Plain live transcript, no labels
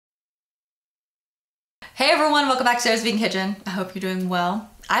Hey everyone, welcome back to Sarah's Vegan Kitchen. I hope you're doing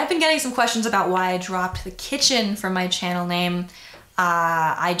well. I've been getting some questions about why I dropped the kitchen from my channel name.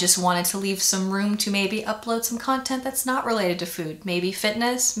 I just wanted to leave some room to maybe upload some content that's not related to food. Maybe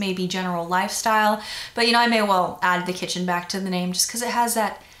fitness, maybe general lifestyle. But you know, I may well add the kitchen back to the name just because it has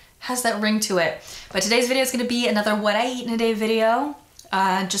that ring to it. But today's video is gonna be another what I eat in a day video.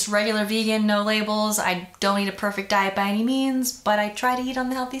 Just regular vegan, no labels. I don't eat a perfect diet by any means, but I try to eat on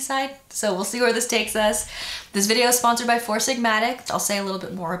the healthy side. So we'll see where this takes us. This video is sponsored by Fave Things. I'll say a little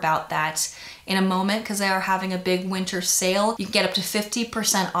bit more about that in a moment because they are having a big winter sale. You can get up to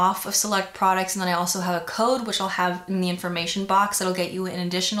 50% off of select products, and then I also have a code which I'll have in the information box that'll get you an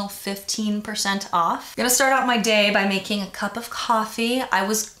additional 15% off. I'm gonna start out my day by making a cup of coffee. I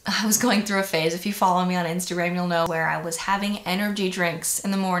was going through a phase. If you follow me on Instagram, you'll know where I was having energy drinks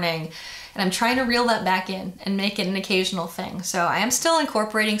in the morning. And I'm trying to reel that back in and make it an occasional thing. So I am still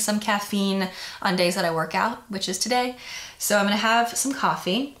incorporating some caffeine on days that I work out, which is today. So I'm gonna have some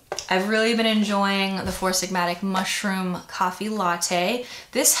coffee. I've really been enjoying the Four Sigmatic mushroom coffee latte.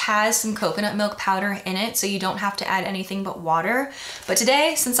 This has some coconut milk powder in it, so you don't have to add anything but water. But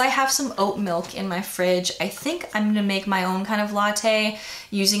today, since I have some oat milk in my fridge, I think I'm gonna make my own kind of latte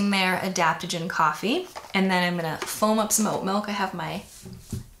using their adaptogen coffee. And then I'm gonna foam up some oat milk. I have my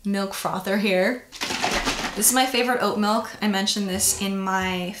milk frother here. This is my favorite oat milk. I mentioned this in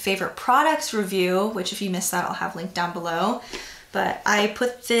my favorite products review, which if you missed that, I'll have linked down below. But I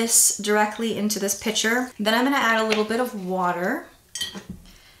put this directly into this pitcher. Then I'm gonna add a little bit of water.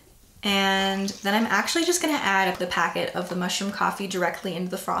 And then I'm actually just gonna add the packet of the mushroom coffee directly into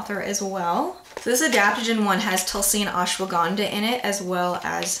the frother as well. So this adaptogen one has Tulsi and ashwagandha in it, as well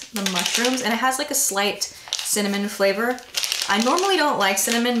as the mushrooms, and it has like a slight cinnamon flavor. I normally don't like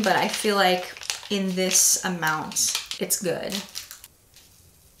cinnamon, but I feel like in this amount, it's good.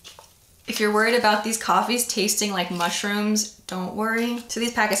 If you're worried about these coffees tasting like mushrooms, don't worry. So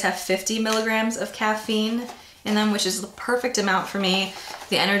these packets have 50 milligrams of caffeine in them, which is the perfect amount for me.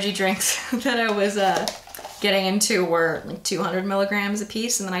 The energy drinks that I was getting into were like 200 milligrams a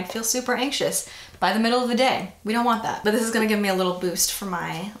piece, and then I'd feel super anxious by the middle of the day. We don't want that. But this is gonna give me a little boost for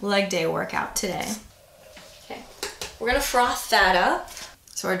my leg day workout today. Okay, we're gonna froth that up.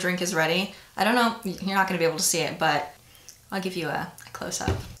 So our drink is ready. I don't know, you're not gonna be able to see it, but I'll give you a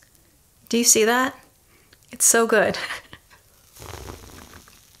close-up. Do you see that? It's so good.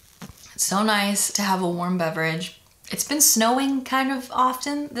 It's so nice to have a warm beverage. It's been snowing kind of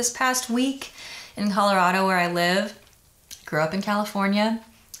often this past week in Colorado where I live. I grew up in California.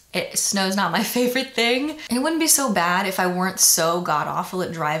 Snow's not my favorite thing. It wouldn't be so bad if I weren't so god-awful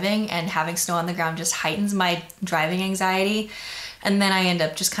at driving, and having snow on the ground just heightens my driving anxiety. And then I end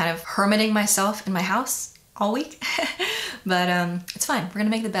up just kind of hermiting myself in my house all week. But it's fine. We're gonna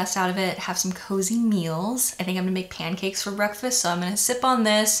make the best out of it, have some cozy meals. I think I'm gonna make pancakes for breakfast, so I'm gonna sip on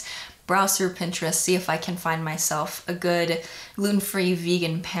this, browse through Pinterest, see if I can find myself a good gluten-free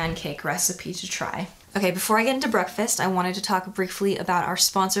vegan pancake recipe to try. Okay, before I get into breakfast, I wanted to talk briefly about our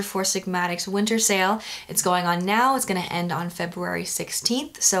sponsor, Four Sigmatic's winter sale. It's going on now. It's gonna end on February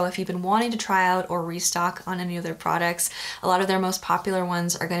 16th. So if you've been wanting to try out or restock on any of their products, a lot of their most popular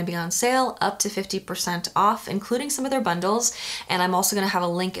ones are gonna be on sale, up to 50% off, including some of their bundles. And I'm also gonna have a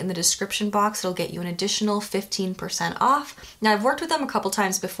link in the description box that'll get you an additional 15% off. Now, I've worked with them a couple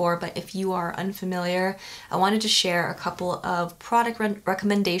times before, but if you are unfamiliar, I wanted to share a couple of product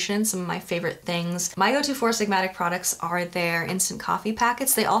recommendations, some of my favorite things. My go-to Four Sigmatic products are their instant coffee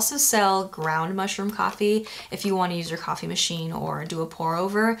packets. They also sell ground mushroom coffee if you want to use your coffee machine or do a pour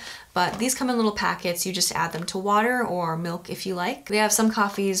over. But these come in little packets. You just add them to water or milk if you like. They have some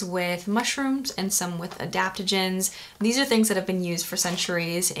coffees with mushrooms and some with adaptogens. These are things that have been used for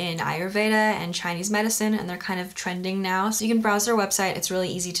centuries in Ayurveda and Chinese medicine, and they're kind of trending now. So you can browse their website. It's really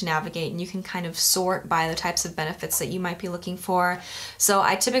easy to navigate, and you can kind of sort by the types of benefits that you might be looking for. So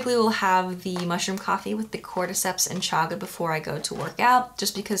I typically will have the mushroom coffee with the cordyceps and chaga before I go to work out,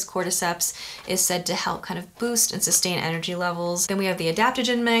 just because cordyceps is said to help kind of boost and sustain energy levels. Then we have the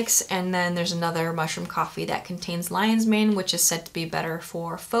adaptogen mix, and then there's another mushroom coffee that contains lion's mane, which is said to be better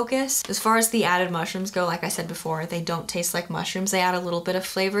for focus. As far as the added mushrooms go, like I said before, they don't taste like mushrooms. They add a little bit of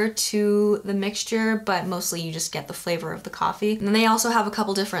flavor to the mixture, but mostly you just get the flavor of the coffee. And then they also have a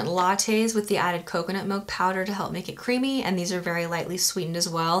couple different lattes with the added coconut milk powder to help make it creamy, and these are very lightly sweetened as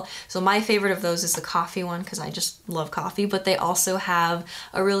well. So my favorite of those is the coffee one because I just love coffee, but they also have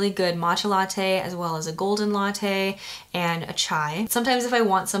a really good matcha latte as well as a golden latte and a chai. Sometimes if I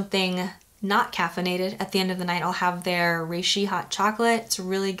want something not caffeinated. At the end of the night, I'll have their reishi hot chocolate. It's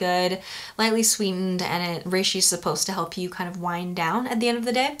really good, lightly sweetened, and reishi is supposed to help you kind of wind down at the end of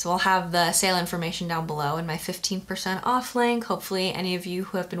the day. So I'll have the sale information down below and my 15% off link. Hopefully any of you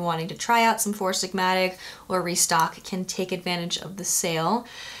who have been wanting to try out some Four Sigmatic or restock can take advantage of the sale.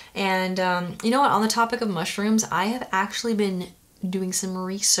 And you know what, on the topic of mushrooms, I have actually been doing some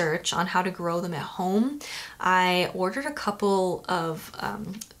research on how to grow them at home. I ordered a couple of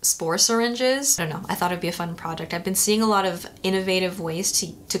spore syringes. I don't know, I thought it'd be a fun project. I've been seeing a lot of innovative ways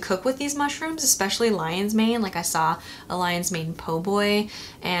to cook with these mushrooms, especially lion's mane. Like I saw a lion's mane po' boy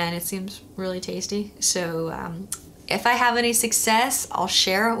and it seems really tasty. So if I have any success, I'll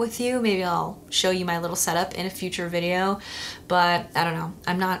share it with you. Maybe I'll show you my little setup in a future video, but I don't know.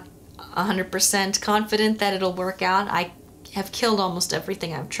 I'm not 100% confident that it'll work out. I have killed almost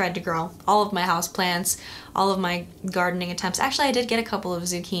everything I've tried to grow. All of my houseplants, all of my gardening attempts. Actually, I did get a couple of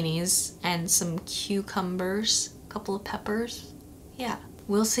zucchinis and some cucumbers, a couple of peppers. Yeah,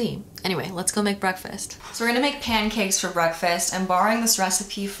 we'll see. Anyway, let's go make breakfast. So we're gonna make pancakes for breakfast. I'm borrowing this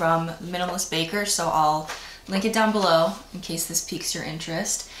recipe from Minimalist Baker, so I'll link it down below in case this piques your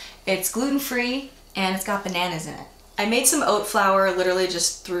interest. It's gluten-free and it's got bananas in it. I made some oat flour, literally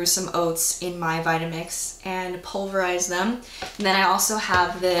just threw some oats in my Vitamix and pulverized them. And then I also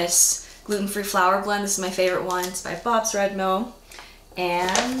have this gluten-free flour blend. This is my favorite one. It's by Bob's Red Mill.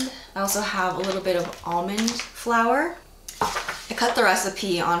 And I also have a little bit of almond flour. I cut the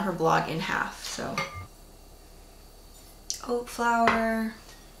recipe on her blog in half. So oat flour,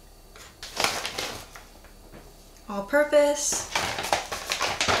 all-purpose,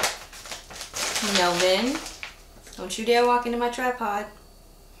 Melvin. Don't you dare walk into my tripod.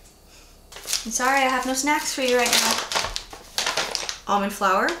 I'm sorry, I have no snacks for you right now. Almond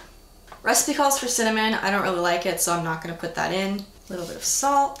flour. Recipe calls for cinnamon. I don't really like it, so I'm not gonna put that in. A little bit of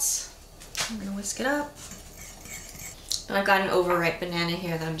salt. I'm gonna whisk it up. And I've got an overripe banana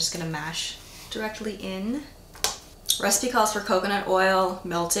here that I'm just gonna mash directly in. Recipe calls for coconut oil,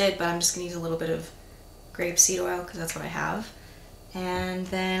 melted, but I'm just gonna use a little bit of grapeseed oil because that's what I have. And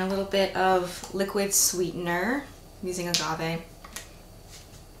then a little bit of liquid sweetener. I'm using agave.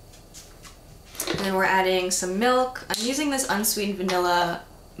 And then we're adding some milk. I'm using this unsweetened vanilla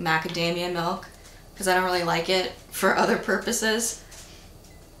macadamia milk because I don't really like it for other purposes.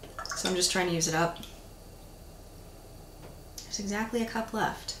 So I'm just trying to use it up. There's exactly a cup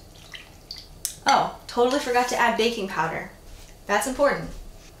left. Oh, totally forgot to add baking powder. That's important.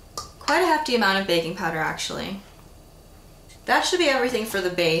 Quite a hefty amount of baking powder actually. That should be everything for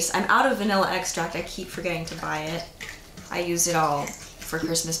the base. I'm out of vanilla extract. I keep forgetting to buy it. I use it all for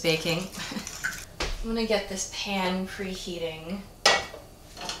Christmas baking. I'm gonna get this pan preheating.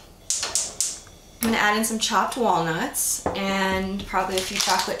 I'm gonna add in some chopped walnuts and probably a few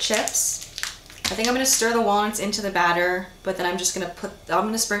chocolate chips. I think I'm gonna stir the walnuts into the batter, but then I'm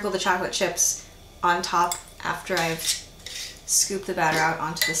gonna sprinkle the chocolate chips on top after I've scooped the batter out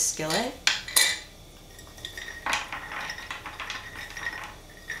onto the skillet.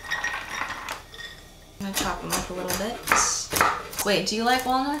 I'm gonna chop them up a little bit. Wait, do you like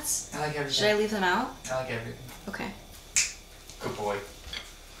walnuts? I like everything. Should I leave them out? I like everything. Okay. Good boy.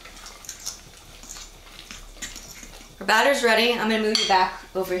 Our batter's ready. I'm gonna move you back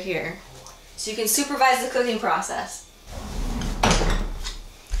over here so you can supervise the cooking process.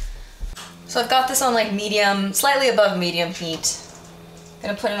 So I've got this on like medium, slightly above medium heat.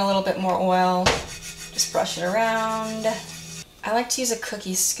 Gonna put in a little bit more oil, just brush it around. I like to use a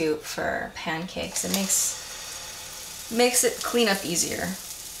cookie scoop for pancakes. It makes it clean up easier.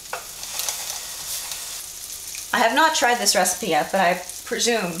 I have not tried this recipe yet, but I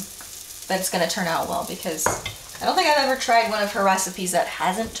presume that it's gonna turn out well because I don't think I've ever tried one of her recipes that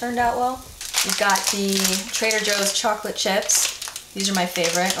hasn't turned out well. We've got the Trader Joe's chocolate chips. These are my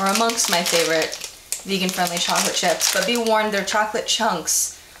favorite, or amongst my favorite vegan-friendly chocolate chips, but be warned, their chocolate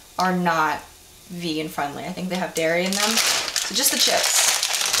chunks are not vegan-friendly. I think they have dairy in them. So just the chips.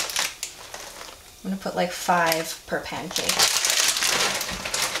 I'm gonna put like 5 per pancake.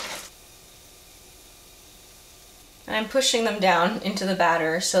 And I'm pushing them down into the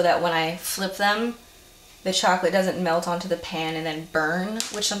batter so that when I flip them, the chocolate doesn't melt onto the pan and then burn,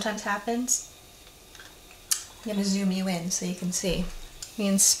 which sometimes happens. I'm gonna zoom you in so you can see. We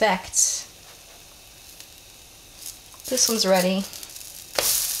inspect. This one's ready.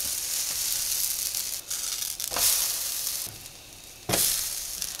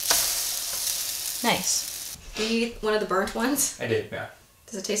 Nice. Did you eat one of the burnt ones? I did, yeah.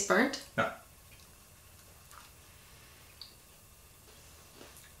 Does it taste burnt? No.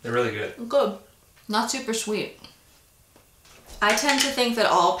 They're really good. Good. Not super sweet. I tend to think that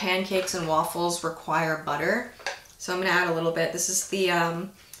all pancakes and waffles require butter. So I'm gonna add a little bit. This is the,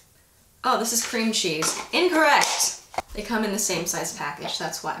 oh, this is cream cheese. Incorrect! They come in the same size package,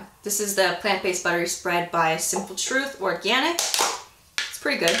 that's why. This is the plant-based buttery spread by Simple Truth Organic. It's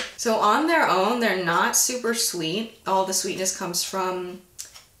pretty good. So on their own, they're not super sweet. All the sweetness comes from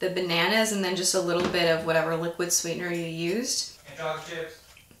the bananas and then just a little bit of whatever liquid sweetener you used. And chocolate chips.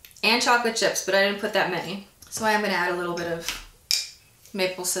 And chocolate chips, but I didn't put that many. So I am gonna add a little bit of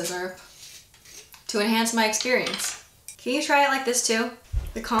maple syrup to enhance my experience. Can you try it like this too?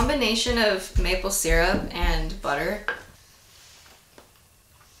 The combination of maple syrup and butter.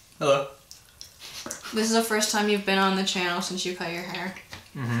 Hello. This is the first time you've been on the channel since you cut your hair.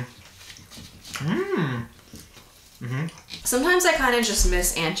 Sometimes I kind of just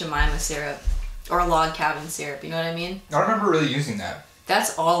miss Aunt Jemima syrup or log cabin syrup, you know what I mean? I don't remember really using that.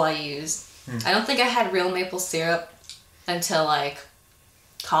 That's all I used. I don't think I had real maple syrup until like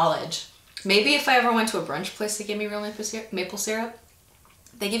college. Maybe if I ever went to a brunch place that gave me real maple syrup.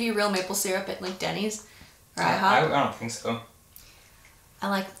 They give you real maple syrup at like Denny's or IHOP. I don't think so. I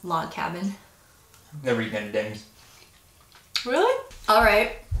like log cabin. Never eaten at Denny's. Really? All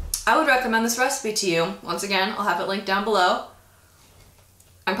right. I would recommend this recipe to you. Once again, I'll have it linked down below.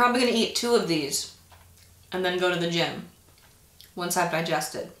 I'm probably gonna eat 2 of these and then go to the gym once I've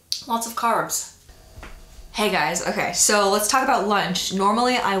digested. Lots of carbs. Hey guys, okay, so let's talk about lunch.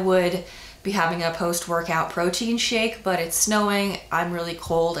 Normally I would be having a post-workout protein shake, but it's snowing, I'm really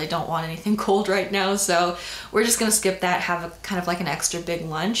cold, I don't want anything cold right now, so we're just gonna skip that, have a kind of like an extra big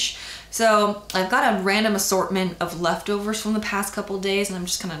lunch. So I've got a random assortment of leftovers from the past couple days, and I'm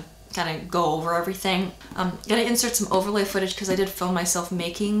just gonna kind of go over everything. I'm gonna insert some overlay footage because I did film myself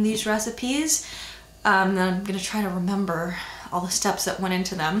making these recipes. Then I'm gonna try to remember all the steps that went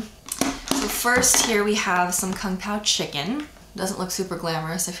into them. So first here we have some Kung Pao chicken. Doesn't look super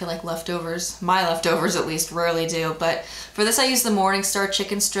glamorous. I feel like leftovers, my leftovers at least, rarely do. But for this I use the Morningstar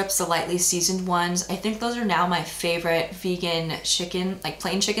chicken strips, the lightly seasoned ones. I think those are now my favorite vegan chicken, like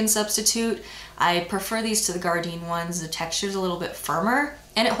plain chicken substitute. I prefer these to the Gardein ones. The texture's a little bit firmer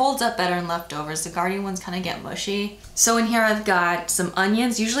and it holds up better in leftovers. The Gardein ones kind of get mushy. So in here I've got some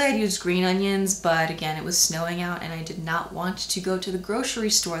onions. Usually I'd use green onions, but again, it was snowing out and I did not want to go to the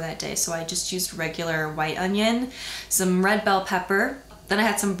grocery store that day, so I just used regular white onion, some red bell pepper. Then I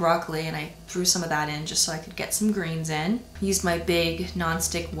had some broccoli and I threw some of that in just so I could get some greens in. Used my big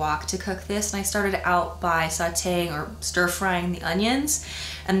non-stick wok to cook this, and I started out by sauteing or stir-frying the onions,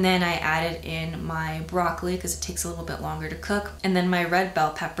 and then I added in my broccoli because it takes a little bit longer to cook, and then my red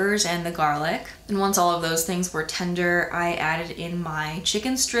bell peppers and the garlic. And once all of those things were tender, I added in my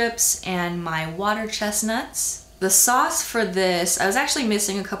chicken strips and my water chestnuts. The sauce for this, I was actually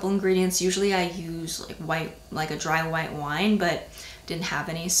missing a couple ingredients. Usually I use like a dry white wine, but didn't have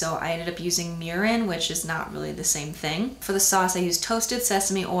any, so I ended up using mirin, which is not really the same thing. For the sauce, I used toasted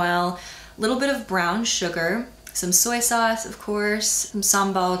sesame oil, a little bit of brown sugar, some soy sauce, of course, some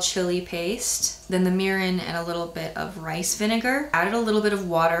sambal chili paste, then the mirin and a little bit of rice vinegar. Added a little bit of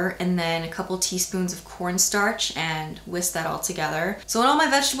water and then a couple teaspoons of cornstarch and whisked that all together. So when all my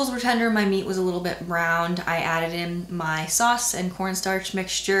vegetables were tender, my meat was a little bit browned, I added in my sauce and cornstarch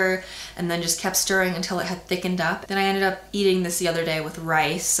mixture and then just kept stirring until it had thickened up. Then I ended up eating this the other day with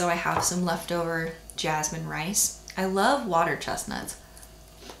rice, so I have some leftover jasmine rice. I love water chestnuts.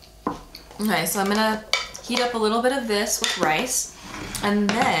 Okay, so I'm gonna heat up a little bit of this with rice, and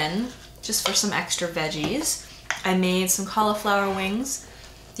then just for some extra veggies, I made some cauliflower wings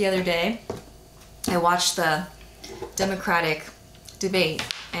the other day. I watched the Democratic debate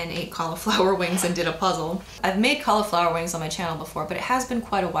and ate cauliflower wings and did a puzzle. I've made cauliflower wings on my channel before, but it has been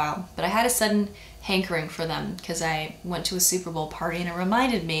quite a while. But I had a sudden hankering for them because I went to a Super Bowl party and it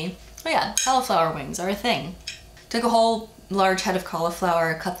reminded me, oh yeah, cauliflower wings are a thing. Took a whole large head of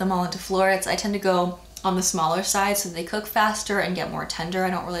cauliflower, cut them all into florets. I tend to go on the smaller side so they cook faster and get more tender. I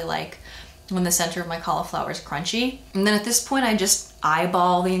don't really like when the center of my cauliflower is crunchy. And then at this point I just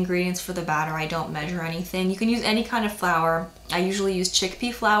eyeball the ingredients for the batter. I don't measure anything. You can use any kind of flour. I usually use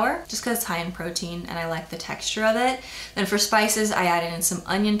chickpea flour just because it's high in protein and I like the texture of it. Then for spices I added in some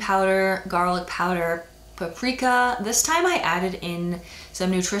onion powder, garlic powder, paprika. This time I added in some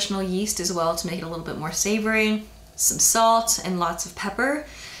nutritional yeast as well to make it a little bit more savory, some salt and lots of pepper.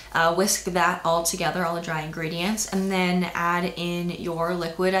 Whisk that all together, all the dry ingredients, and then add in your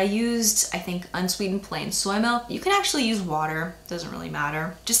liquid. I used, I think, unsweetened plain soy milk. You can actually use water, doesn't really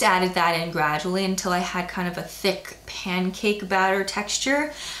matter. Just added that in gradually until I had kind of a thick pancake batter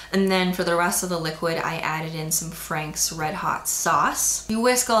texture. And then for the rest of the liquid, I added in some Frank's Red Hot sauce. You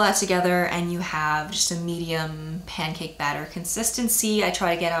whisk all that together and you have just a medium pancake batter consistency. I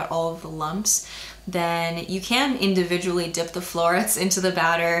try to get out all of the lumps. Then you can individually dip the florets into the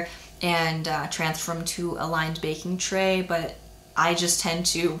batter and transfer them to a lined baking tray, but I just tend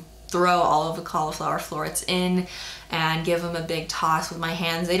to throw all of the cauliflower florets in and give them a big toss with my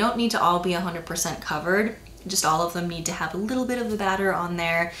hands. They don't need to all be 100% covered. Just all of them need to have a little bit of the batter on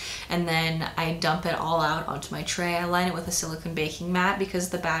there, and then I dump it all out onto my tray. I line it with a silicone baking mat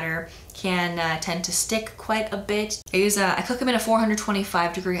because the batter can tend to stick quite a bit. I cook them in a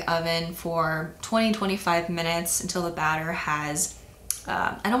 425-degree oven for 20-25 minutes until the batter has,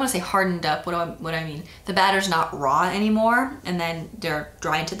 I don't want to say hardened up, what I mean, the batter's not raw anymore, and then they're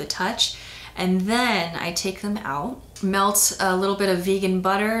dry to the touch. And then I take them out, melt a little bit of vegan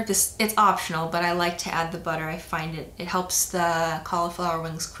butter. It's optional, but I like to add the butter. I find it helps the cauliflower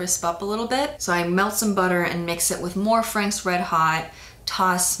wings crisp up a little bit. So I melt some butter and mix it with more Frank's Red Hot,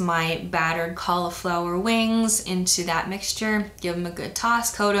 toss my battered cauliflower wings into that mixture, give them a good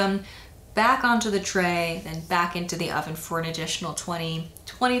toss, coat them, back onto the tray, then back into the oven for an additional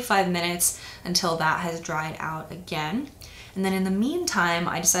 20-25 minutes until that has dried out again. And then in the meantime,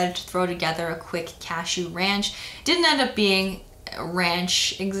 I decided to throw together a quick cashew ranch. It didn't end up being a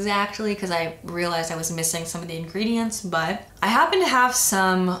ranch exactly because I realized I was missing some of the ingredients, but I happen to have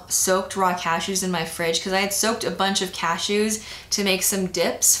some soaked raw cashews in my fridge because I had soaked a bunch of cashews to make some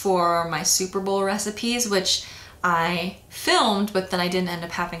dips for my Super Bowl recipes, which I filmed, but then I didn't end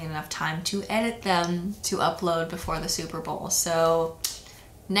up having enough time to edit them to upload before the Super Bowl. So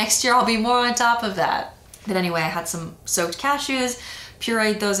next year I'll be more on top of that. But anyway, I had some soaked cashews,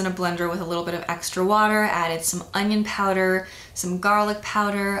 pureed those in a blender with a little bit of extra water, added some onion powder, some garlic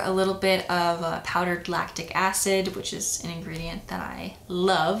powder, a little bit of powdered lactic acid, which is an ingredient that I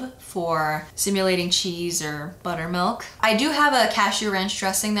love for simulating cheese or buttermilk. I do have a cashew ranch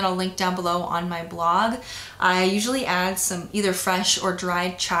dressing that I'll link down below on my blog. I usually add some either fresh or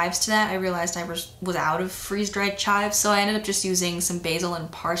dried chives to that. I realized I was out of freeze-dried chives, so I ended up just using some basil and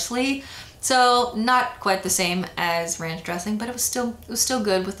parsley. So not quite the same as ranch dressing, but it was still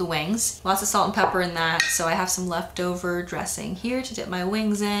good with the wings. Lots of salt and pepper in that, so I have some leftover dressing here to dip my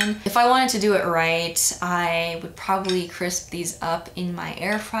wings in. If I wanted to do it right, I would probably crisp these up in my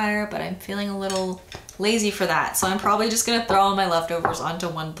air fryer, but I'm feeling a little lazy for that. So I'm probably just gonna throw all my leftovers onto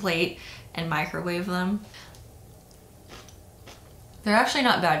one plate and microwave them. They're actually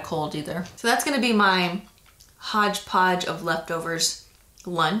not bad cold either. So that's gonna be my hodgepodge of leftovers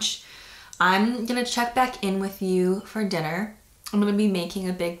lunch. I'm gonna check back in with you for dinner. I'm gonna be making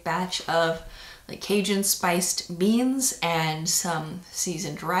a big batch of like Cajun spiced beans and some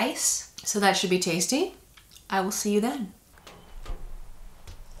seasoned rice. So that should be tasty. I will see you then.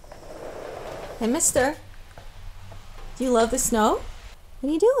 Hey, mister. Do you love the snow? What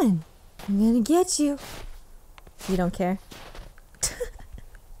are you doing? I'm gonna get you. You don't care?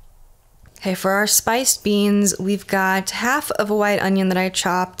 Okay, for our spiced beans, we've got half of a white onion that I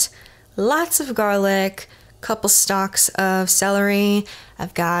chopped, lots of garlic, couple stalks of celery.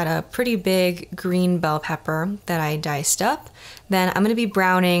 I've got a pretty big green bell pepper that I diced up. Then I'm gonna be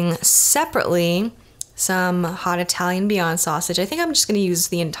browning separately some hot Italian Beyond sausage. I think I'm just gonna use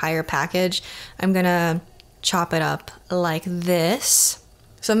the entire package. I'm gonna chop it up like this.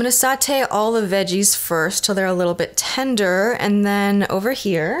 So I'm gonna saute all the veggies first till they're a little bit tender, and then over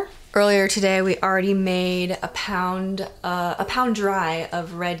here, earlier today, we already made a pound dry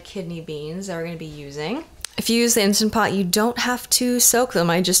of red kidney beans that we're gonna be using. If you use the Instant Pot, you don't have to soak them.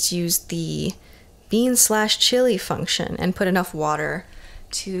 I just used the bean/chili function and put enough water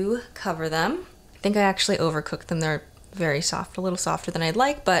to cover them. I think I actually overcooked them. They're very soft, a little softer than I'd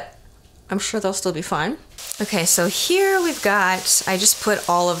like, but I'm sure they'll still be fine. Okay, so here we've got, I just put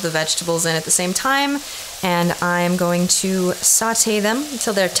all of the vegetables in at the same time, and I'm going to saute them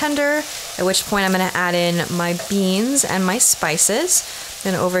until they're tender, at which point I'm gonna add in my beans and my spices.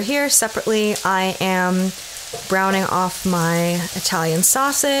 Then over here, separately, I am browning off my Italian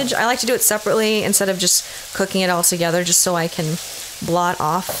sausage. I like to do it separately instead of just cooking it all together, just so I can blot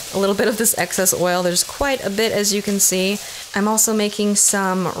off a little bit of this excess oil. There's quite a bit, as you can see. I'm also making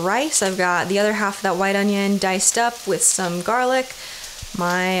some rice. I've got the other half of that white onion diced up with some garlic.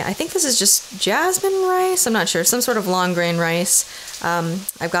 I think this is just jasmine rice. I'm not sure, some sort of long grain rice.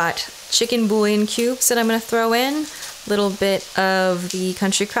 I've got chicken bouillon cubes that I'm gonna throw in, little bit of the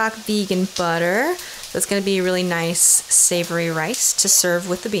Country Crock vegan butter. That's gonna be a really nice savory rice to serve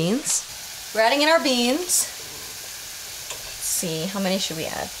with the beans. We're adding in our beans. Let's see, how many should we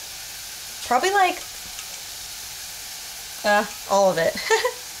add? Probably like all of it,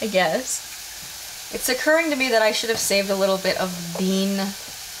 I guess. It's occurring to me that I should have saved a little bit of bean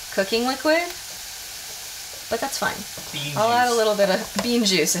cooking liquid, but that's fine. I'll add a little bit of bean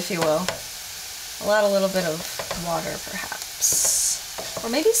juice, if you will. I'll add a little bit of water, perhaps. Or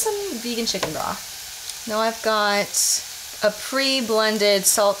maybe some vegan chicken broth. Now I've got a pre-blended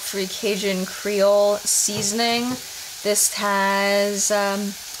salt-free Cajun Creole seasoning. This has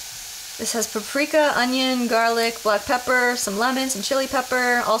paprika, onion, garlic, black pepper, some lemon, some chili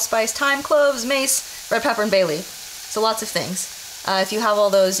pepper, allspice, thyme, cloves, mace, red pepper, and bay leaf. So lots of things. If you have all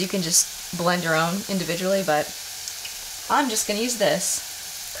those, you can just blend your own individually, but I'm just gonna use this.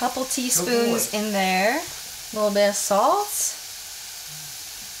 Couple teaspoons in there. A little bit of salt.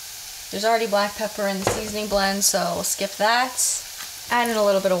 There's already black pepper in the seasoning blend, so we'll skip that. Add in a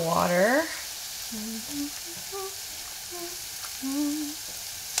little bit of water.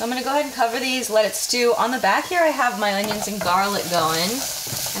 So I'm gonna go ahead and cover these, let it stew. On the back here I have my onions and garlic going,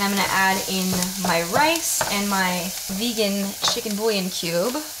 and I'm gonna add in my rice and my vegan chicken bouillon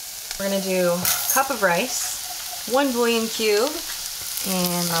cube. We're gonna do a cup of rice, 1 bouillon cube,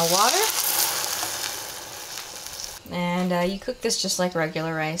 and my water. And you cook this just like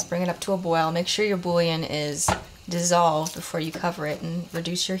regular rice. Bring it up to a boil. Make sure your bouillon is dissolved before you cover it, and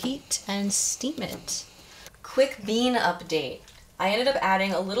reduce your heat and steam it. Quick bean update. I ended up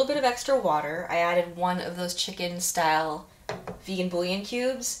adding a little bit of extra water. I added 1 of those chicken style vegan bouillon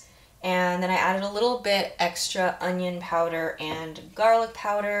cubes, and then I added a little bit extra onion powder and garlic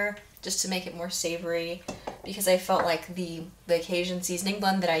powder just to make it more savory, because I felt like the Cajun seasoning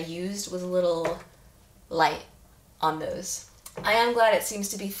blend that I used was a little light on those. I am glad it seems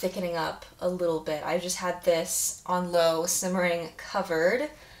to be thickening up a little bit. I just had this on low, simmering, covered,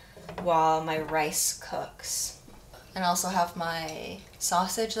 while my rice cooks. And I also have my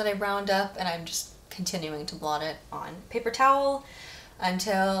sausage that I browned up, and I'm just continuing to blot it on paper towel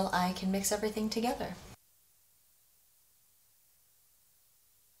until I can mix everything together.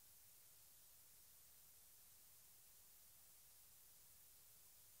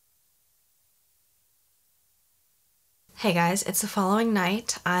 Hey guys, it's the following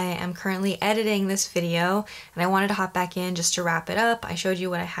night. I am currently editing this video, and I wanted to hop back in just to wrap it up. I showed you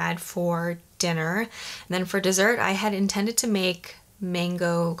what I had for dinner, and then for dessert I had intended to make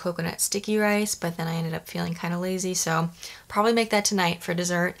mango coconut sticky rice, but then I ended up feeling kind of lazy, so probably make that tonight for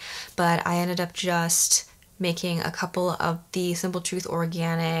dessert. But I ended up just making a couple of the Simple Truth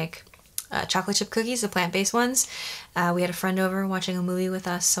organic chocolate chip cookies, the plant-based ones. We had a friend over watching a movie with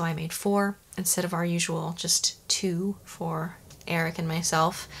us, so I made 4 instead of our usual just 2 for Eric and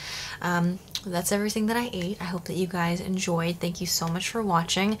myself. That's everything that I ate. I hope that you guys enjoyed. Thank you so much for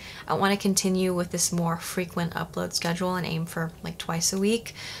watching. I want to continue with this more frequent upload schedule and aim for like twice a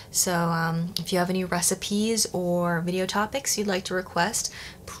week. So if you have any recipes or video topics you'd like to request,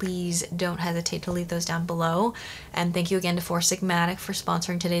 please don't hesitate to leave those down below. And thank you again to Four Sigmatic for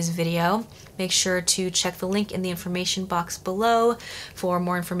sponsoring today's video. Make sure to check the link in the information box below for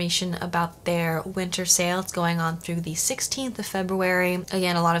more information about their winter sale. It's going on through the 16th of February.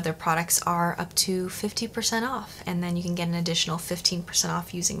 Again, a lot of their products are up to 50% off, and then you can get an additional 15%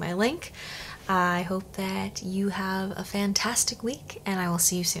 off using my link. I hope that you have a fantastic week, and I will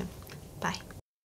see you soon. Bye.